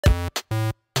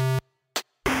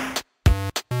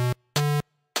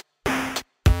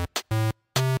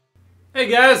Hey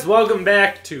guys, welcome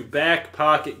back to Back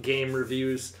Pocket Game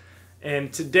Reviews,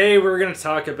 and today we're going to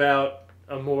talk about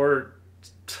a more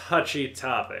touchy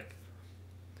topic.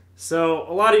 So,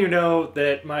 a lot of you know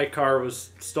that my car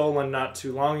was stolen not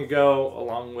too long ago,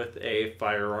 along with a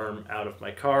firearm out of my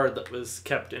car that was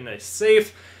kept in a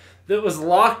safe that was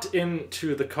locked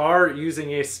into the car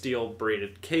using a steel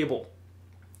braided cable.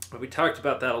 We talked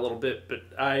about that a little bit, but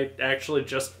I actually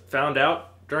just found out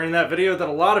during that video that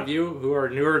a lot of you who are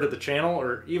newer to the channel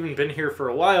or even been here for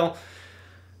a while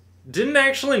didn't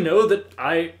actually know that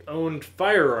I owned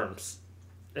firearms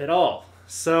at all.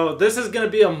 So this is going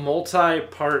to be a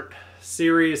multi-part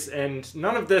series, and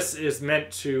none of this is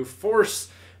meant to force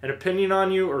an opinion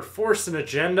on you or force an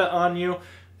agenda on you.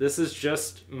 This is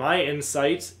just my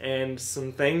insight and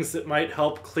some things that might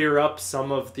help clear up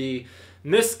some of the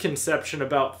misconception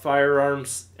about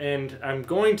firearms, and I'm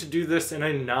going to do this in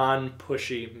a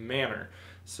non-pushy manner.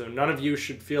 So none of you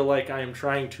should feel like I am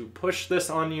trying to push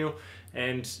this on you,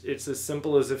 and it's as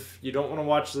simple as if you don't want to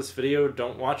watch this video,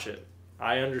 don't watch it.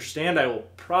 I understand I will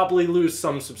probably lose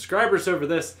some subscribers over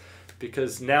this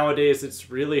because nowadays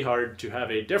it's really hard to have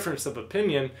a difference of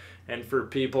opinion and for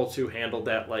people to handle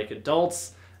that like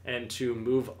adults and to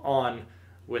move on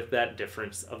with that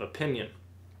difference of opinion.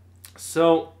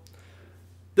 So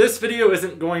this video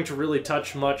isn't going to really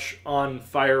touch much on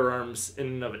firearms in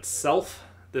and of itself.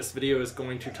 This video is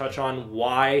going to touch on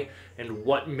why and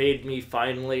what made me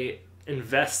finally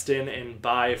invest in and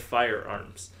buy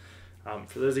firearms.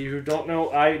 For those of you who don't know,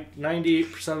 I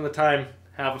 98% of the time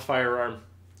have a firearm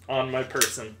on my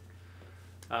person.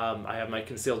 I have my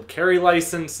concealed carry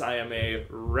license. I am a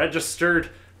registered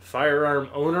firearm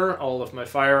owner. All of my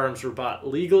firearms were bought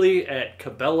legally at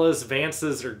Cabela's,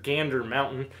 Vance's, or Gander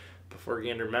Mountain before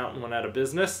Gander Mountain went out of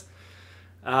business.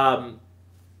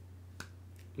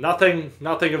 Nothing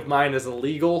of mine is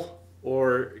illegal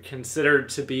or considered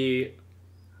to be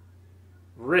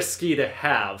risky to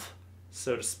have,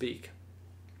 so to speak.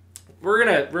 We're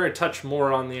gonna touch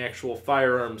more on the actual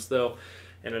firearms though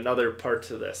in another part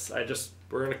to this.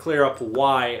 We're gonna clear up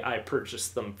why I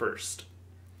purchased them first.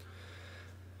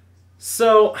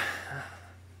 So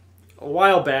a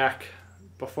while back,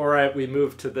 before we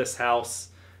moved to this house,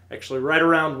 actually right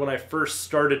around when I first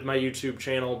started my YouTube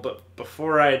channel, but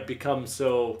before I had become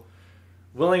so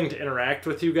willing to interact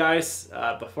with you guys,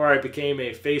 before I became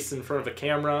a face in front of a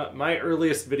camera, my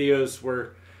earliest videos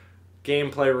were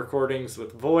gameplay recordings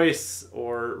with voice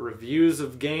or reviews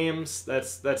of games.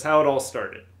 That's how it all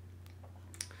started.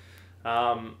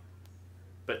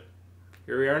 But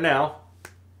here we are now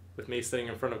with me sitting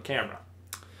in front of camera.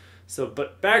 So,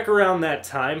 but back around that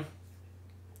time,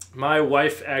 my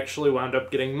wife actually wound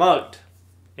up getting mugged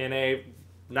in a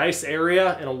nice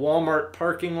area in a Walmart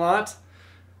parking lot.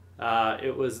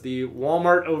 It was the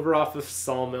Walmart over off of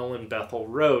Sawmill and Bethel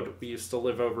Road. We used to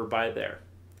live over by there.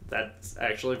 That's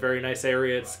actually a very nice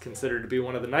area. It's considered to be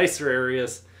one of the nicer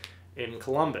areas in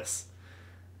Columbus.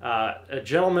 A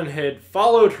gentleman had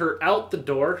followed her out the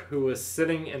door who was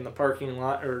sitting in the parking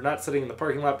lot, or not sitting in the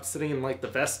parking lot, but sitting in like the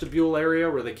vestibule area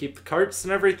where they keep the carts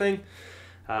and everything.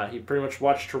 He pretty much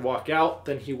watched her walk out,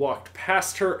 then he walked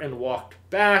past her and walked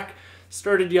back,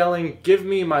 started yelling, "Give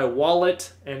me my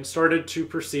wallet," and started to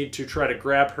proceed to try to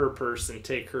grab her purse and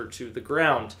take her to the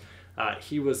ground.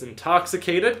 He was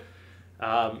intoxicated.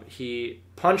 He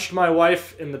punched my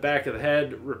wife in the back of the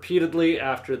head repeatedly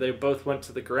after they both went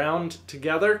to the ground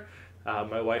together.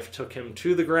 My wife took him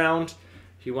to the ground.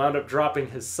 He wound up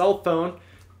dropping his cell phone.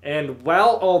 And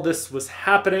while all this was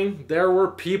happening, there were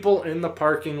people in the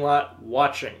parking lot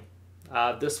watching.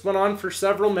 This went on for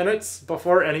several minutes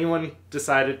before anyone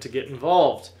decided to get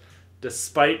involved,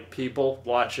 despite people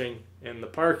watching in the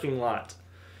parking lot.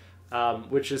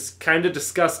 Which is kind of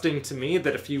disgusting to me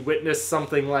that if you witness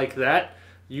something like that,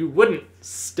 you wouldn't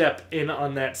step in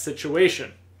on that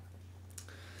situation.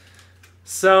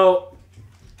 So,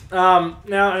 now,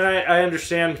 and I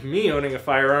understand me owning a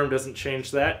firearm doesn't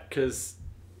change that, because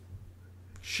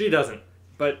she doesn't,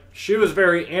 but she was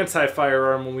very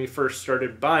anti-firearm when we first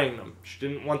started buying them. She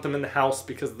didn't want them in the house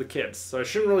because of the kids. So I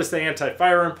shouldn't really say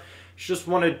anti-firearm. She's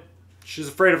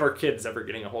afraid of our kids ever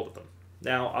getting a hold of them.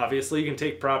 Now, obviously, you can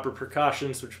take proper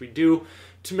precautions, which we do,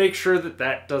 to make sure that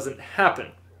that doesn't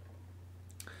happen.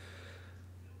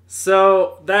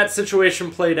 So that situation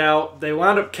played out. They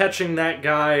wound up catching that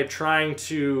guy trying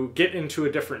to get into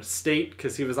a different state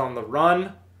because he was on the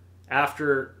run.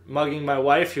 After mugging my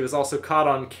wife, he was also caught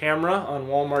on camera, on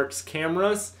Walmart's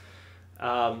cameras.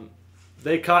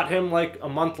 They caught him like a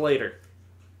month later.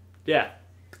 Yeah.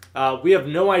 We have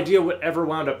no idea what ever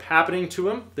wound up happening to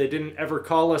him. They didn't ever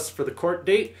call us for the court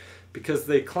date because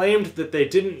they claimed that they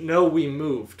didn't know we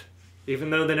moved. even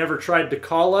though they never tried to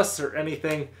call us or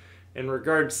anything in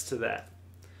regards to that.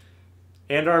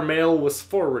 And our mail was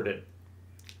forwarded.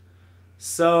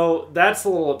 So that's a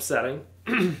little upsetting.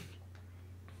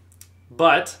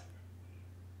 But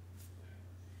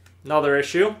another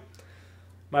issue,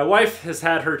 my wife has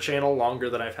had her channel longer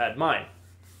than I've had mine.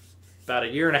 About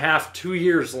 1.5 to 2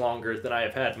 years longer than I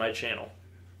have had my channel.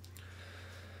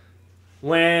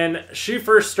 When she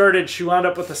first started, she wound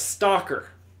up with a stalker.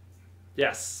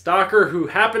 Yes, stalker who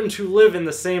happened to live in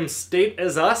the same state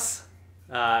as us.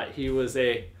 He was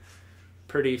a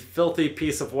pretty filthy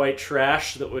piece of white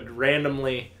trash that would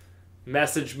randomly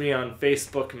message me on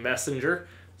Facebook Messenger.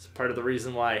 It's part of the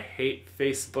reason why I hate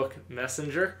Facebook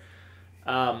Messenger.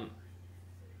 And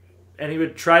he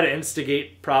would try to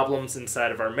instigate problems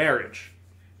inside of our marriage.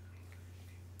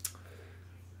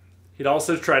 He'd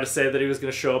also try to say that he was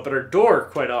going to show up at our door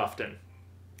quite often,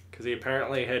 because he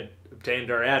apparently had obtained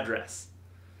our address.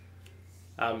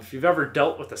 If you've ever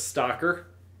dealt with a stalker,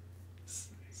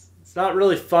 it's not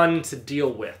really fun to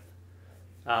deal with.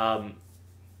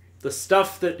 The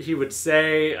stuff that he would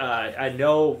say, I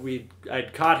know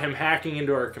I'd caught him hacking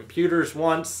into our computers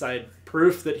once. I had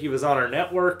proof that he was on our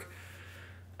network.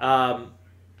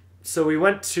 So we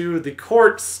went to the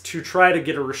courts to try to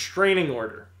get a restraining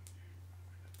order.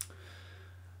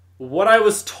 What I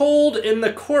was told in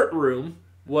the courtroom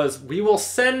was, we will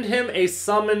send him a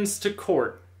summons to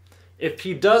court. If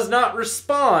he does not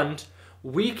respond,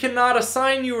 we cannot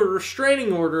assign you a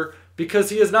restraining order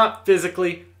because he has not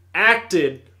physically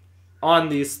acted on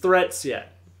these threats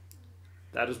yet.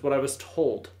 That is what I was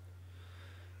told.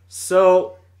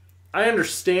 So I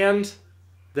understand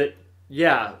that,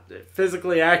 yeah,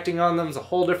 physically acting on them is a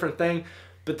whole different thing.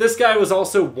 But this guy was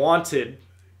also wanted.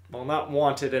 Well, not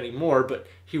wanted anymore, but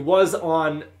he was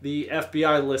on the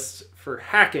FBI list for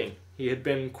hacking. He had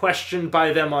been questioned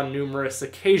by them on numerous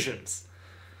occasions.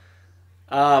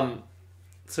 So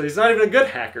he's not even a good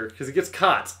hacker because he gets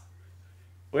caught.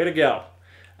 Way to go.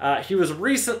 He was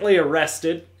recently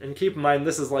arrested, and keep in mind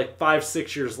this is like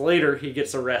 5-6 years later he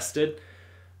gets arrested,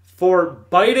 for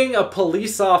biting a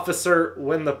police officer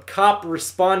when the cop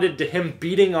responded to him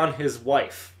beating on his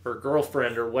wife or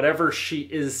girlfriend or whatever she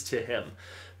is to him.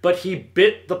 But he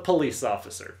bit the police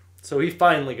officer, so he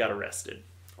finally got arrested.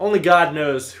 Only God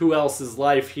knows who else's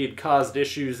life he had caused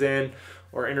issues in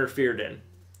or interfered in.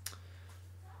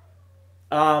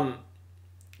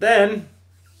 Then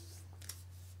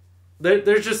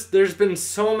there's been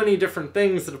so many different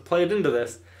things that have played into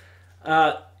this.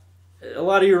 A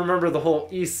lot of you remember the whole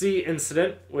EC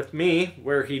incident with me,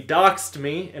 where he doxed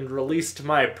me and released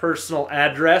my personal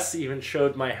address, even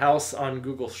showed my house on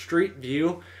Google Street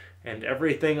View, and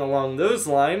everything along those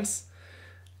lines.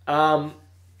 That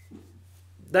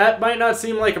might not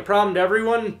seem like a problem to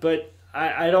everyone, but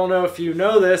I don't know if you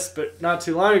know this, but not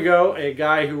too long ago, a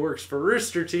guy who works for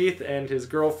Rooster Teeth and his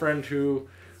girlfriend who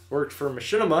worked for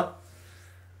Machinima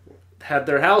had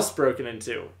their house broken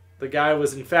into. The guy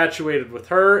was infatuated with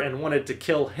her and wanted to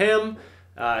kill him.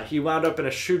 He wound up in a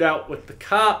shootout with the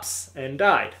cops and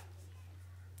died.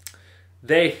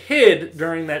 They hid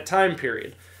during that time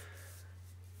period.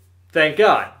 Thank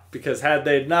God, because had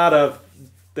they not have,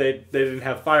 they didn't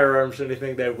have firearms or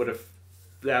anything, that would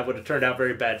have turned out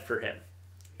very bad for him.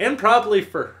 And probably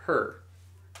for her.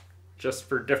 Just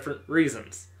for different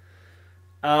reasons.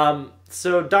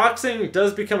 So doxing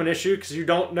does become an issue because you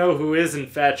don't know who is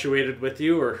infatuated with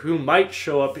you or who might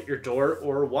show up at your door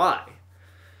or why.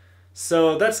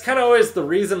 So that's kind of always the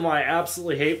reason why I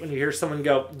absolutely hate when you hear someone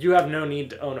go, you have no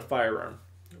need to own a firearm.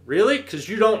 Really? Because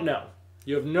you don't know.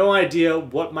 You have no idea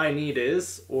what my need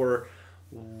is or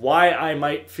why I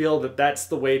might feel that that's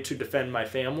the way to defend my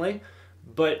family.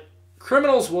 But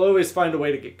criminals will always find a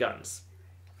way to get guns.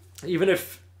 Even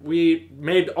if we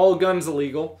made all guns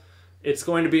illegal, it's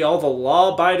going to be all the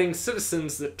law-abiding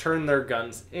citizens that turn their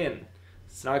guns in.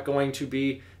 It's not going to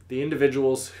be the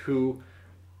individuals who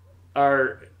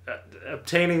are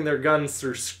obtaining their guns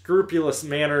through scrupulous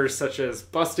manners, such as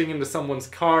busting into someone's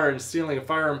car and stealing a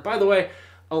firearm. By the way,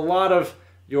 a lot of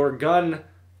your gun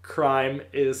crime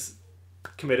is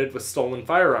committed with stolen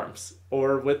firearms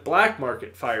or with black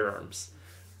market firearms.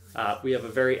 We have a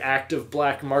very active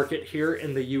black market here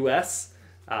in the U.S.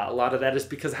 A lot of that is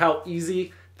because of how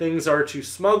easy things are to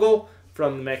smuggle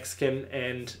from the Mexican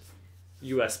and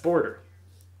U.S. border.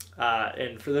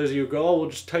 And for those of you who go, oh, we'll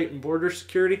just tighten border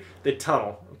security, they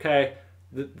tunnel, okay?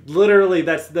 Literally,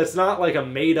 that's not like a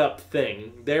made-up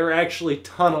thing. They're actually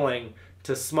tunneling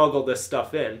to smuggle this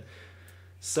stuff in.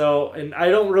 So, and I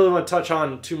don't really want to touch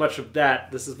on too much of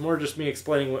that. This is more just me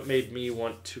explaining what made me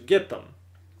want to get them.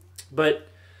 But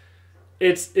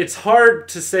it's hard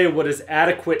to say what is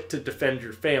adequate to defend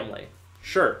your family.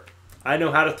 Sure, I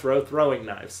know how to throw throwing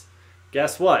knives.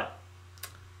 Guess what?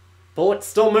 Bullet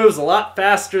still moves a lot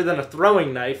faster than a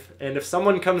throwing knife, and if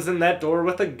someone comes in that door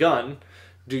with a gun,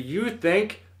 do you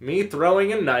think me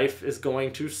throwing a knife is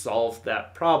going to solve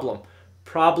that problem?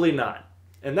 Probably not.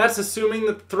 And that's assuming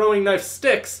that the throwing knife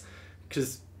sticks,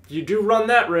 because you do run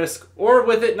that risk, or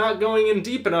with it not going in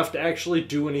deep enough to actually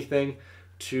do anything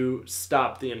to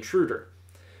stop the intruder.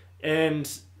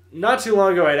 And not too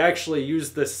long ago, I'd actually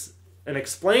used this and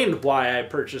explained why I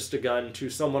purchased a gun to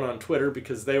someone on Twitter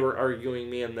because they were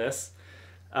arguing me in this.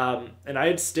 And I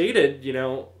had stated, you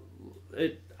know,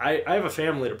 I have a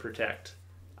family to protect.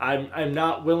 I'm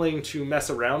not willing to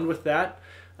mess around with that.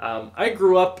 I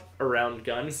grew up around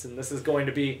guns, and this is going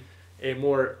to be a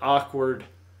more awkward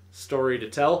story to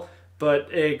tell, but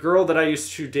a girl that I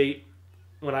used to date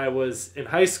when I was in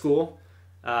high school,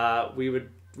 we'd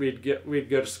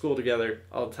go to school together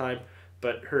all the time,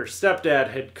 but her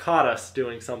stepdad had caught us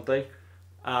doing something,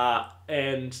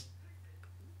 and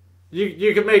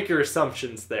you can make your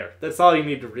assumptions there. That's all you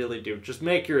need to really do. Just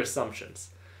make your assumptions.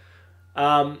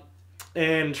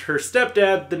 And her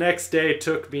stepdad the next day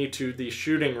took me to the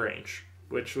shooting range,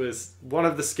 which was one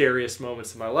of the scariest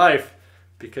moments of my life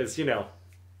because, you know,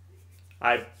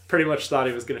 I pretty much thought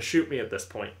he was going to shoot me at this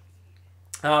point.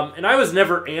 And I was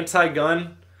never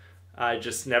anti-gun. I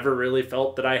just never really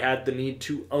felt that I had the need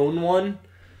to own one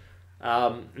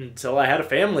until I had a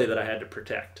family that I had to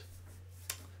protect,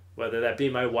 whether that be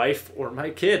my wife or my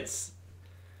kids.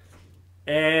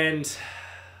 And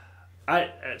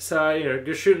I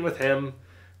go shooting with him.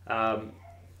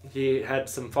 He had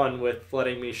some fun with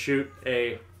letting me shoot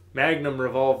a Magnum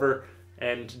revolver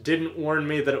and didn't warn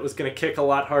me that it was going to kick a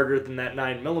lot harder than that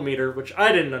 9mm, which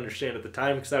I didn't understand at the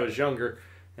time because I was younger,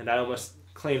 and I almost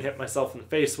clean hit myself in the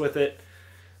face with it.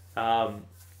 And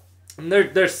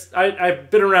I've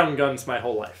been around guns my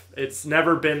whole life. It's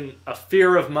never been a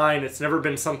fear of mine. It's never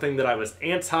been something that I was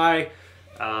anti.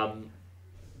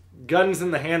 Guns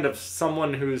in the hand of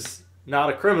someone who's not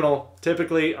a criminal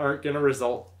typically aren't going to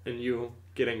result in you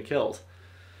getting killed.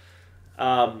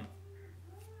 But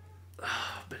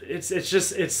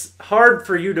it's hard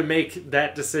for you to make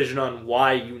that decision on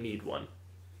why you need one.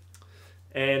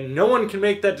 And no one can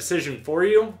make that decision for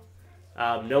you.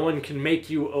 No one can make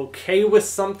you okay with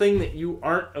something that you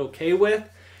aren't okay with.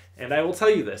 And I will tell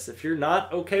you this, if you're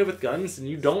not okay with guns and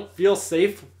you don't feel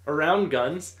safe around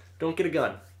guns, don't get a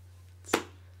gun.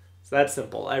 It's that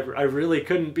simple. I really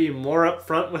couldn't be more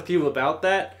upfront with you about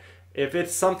that. If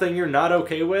it's something you're not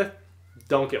okay with,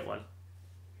 don't get one.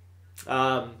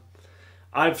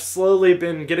 I've slowly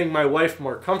been getting my wife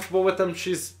more comfortable with them.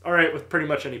 She's alright with pretty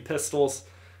much any pistols.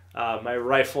 My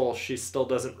rifle, she still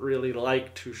doesn't really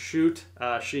like to shoot.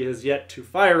 She has yet to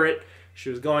fire it. She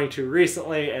was going to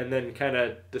recently and then kind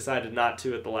of decided not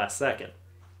to at the last second.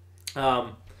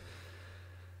 And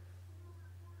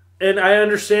I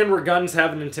understand where guns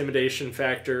have an intimidation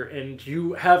factor, and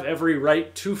you have every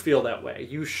right to feel that way.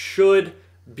 You should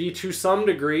be, to some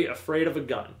degree, afraid of a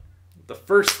gun. The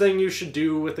first thing you should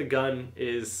do with a gun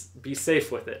is be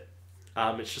safe with it.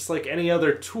 It's just like any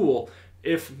other tool.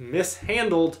 If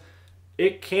mishandled,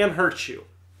 it can hurt you.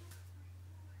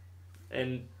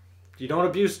 And you don't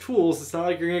abuse tools. It's not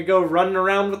like you're going to go running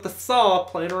around with the saw,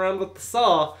 playing around with the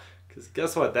saw, because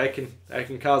guess what? That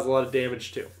can cause a lot of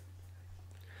damage too.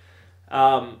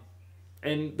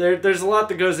 And there's a lot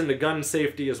that goes into gun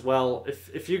safety as well.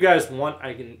 If you guys want,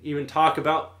 I can even talk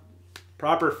about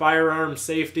proper firearm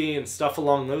safety and stuff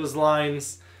along those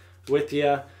lines with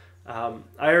you. I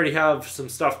already have some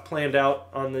stuff planned out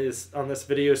on this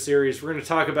video series. We're going to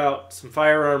talk about some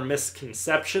firearm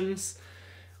misconceptions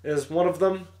as one of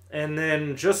them. And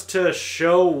then just to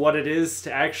show what it is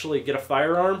to actually get a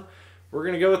firearm, we're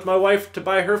going to go with my wife to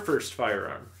buy her first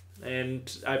firearm.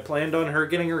 And I planned on her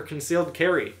getting her concealed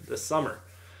carry this summer.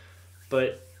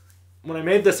 But when I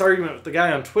made this argument with the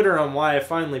guy on Twitter on why I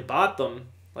finally bought them,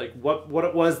 like what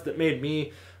it was that made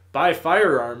me buy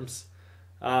firearms,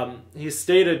 he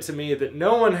stated to me that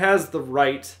no one has the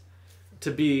right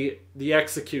to be the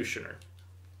executioner.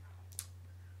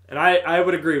 And I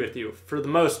would agree with you for the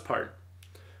most part.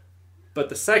 But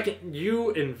the second you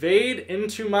invade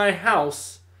into my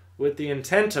house with the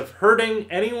intent of hurting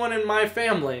anyone in my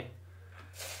family,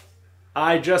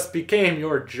 I just became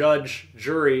your judge,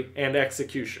 jury, and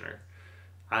executioner.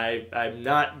 I'm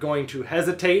not going to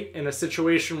hesitate in a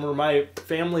situation where my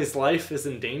family's life is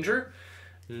in danger,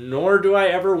 nor do I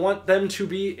ever want them to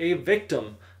be a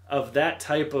victim of that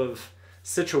type of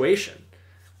situation.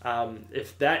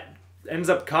 If that ends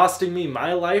up costing me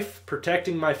my life,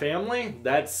 protecting my family,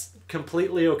 that's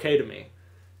completely okay to me.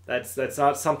 That's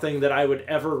not something that I would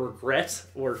ever regret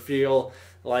or feel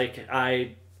like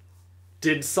I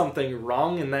did something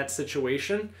wrong in that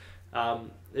situation.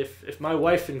 If my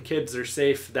wife and kids are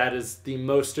safe, that is the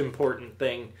most important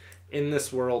thing in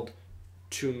this world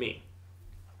to me.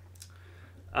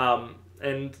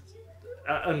 And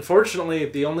unfortunately,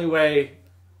 the only way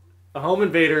a home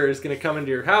invader is going to come into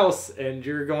your house and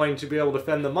you're going to be able to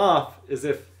fend them off is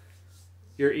if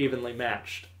you're evenly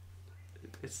matched.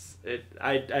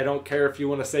 I don't care if you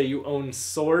want to say you own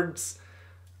swords.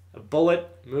 A bullet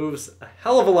moves a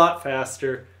hell of a lot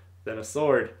faster than a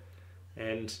sword.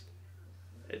 And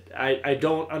I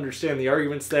don't understand the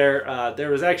arguments there. There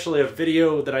was actually a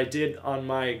video that I did on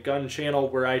my gun channel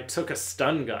where I took a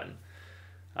stun gun.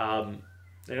 And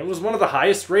it was one of the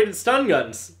highest rated stun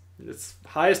guns. It's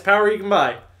highest power you can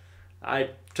buy.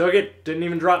 I took it, didn't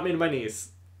even drop me to my knees.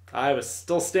 I was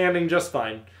still standing just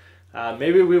fine.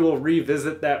 Maybe we will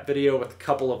revisit that video with a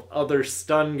couple of other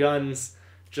stun guns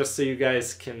just so you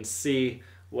guys can see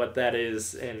what that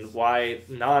is and why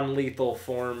non-lethal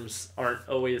forms aren't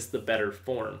always the better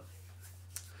form.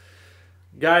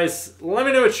 Guys, let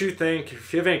me know what you think.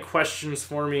 If you have any questions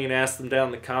for me, and ask them down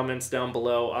in the comments down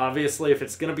below. Obviously, if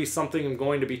it's going to be something I'm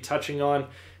going to be touching on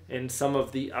in some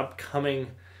of the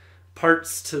upcoming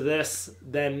parts to this,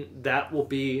 then that will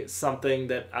be something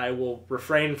that I will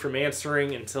refrain from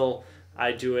answering until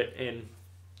I do it in,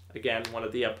 again, one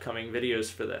of the upcoming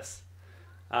videos for this.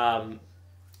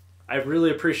 I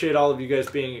really appreciate all of you guys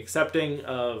being accepting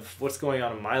of what's going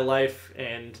on in my life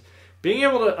and being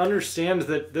able to understand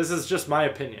that this is just my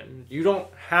opinion. You don't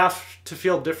have to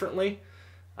feel differently.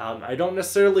 I don't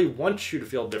necessarily want you to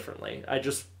feel differently.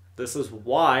 This is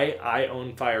why I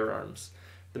own firearms.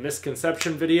 The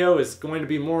misconception video is going to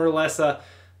be more or less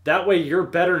that way you're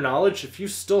better knowledge. If you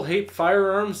still hate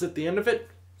firearms at the end of it,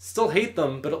 still hate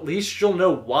them, but at least you'll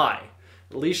know why.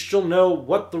 At least you'll know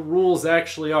what the rules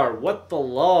actually are, what the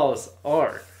laws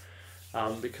are.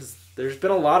 Because there's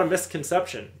been a lot of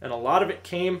misconception, and a lot of it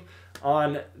came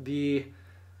on the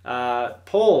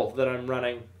poll that I'm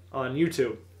running on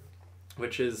YouTube,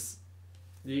 which is,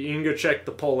 you can go check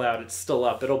the poll out. It's still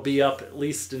up. It'll be up at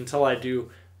least until I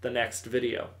do the next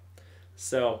video.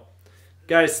 So,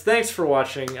 guys, thanks for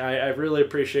watching. I really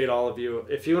appreciate all of you.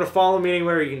 If you want to follow me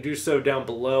anywhere, you can do so down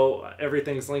below.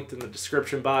 Everything's linked in the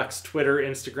description box. Twitter,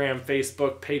 Instagram,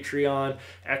 Facebook, Patreon,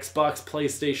 Xbox,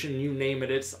 PlayStation, you name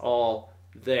it, it's all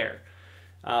there.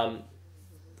 I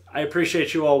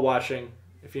appreciate you all watching.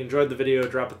 If you enjoyed the video,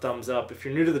 drop a thumbs up. If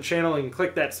you're new to the channel, you can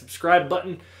click that subscribe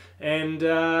button and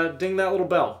ding that little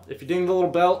bell. If you ding the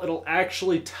little bell, it'll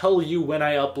actually tell you when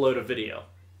I upload a video.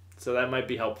 So that might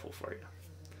be helpful for you.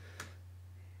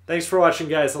 Thanks for watching,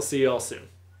 guys. I'll see you all soon.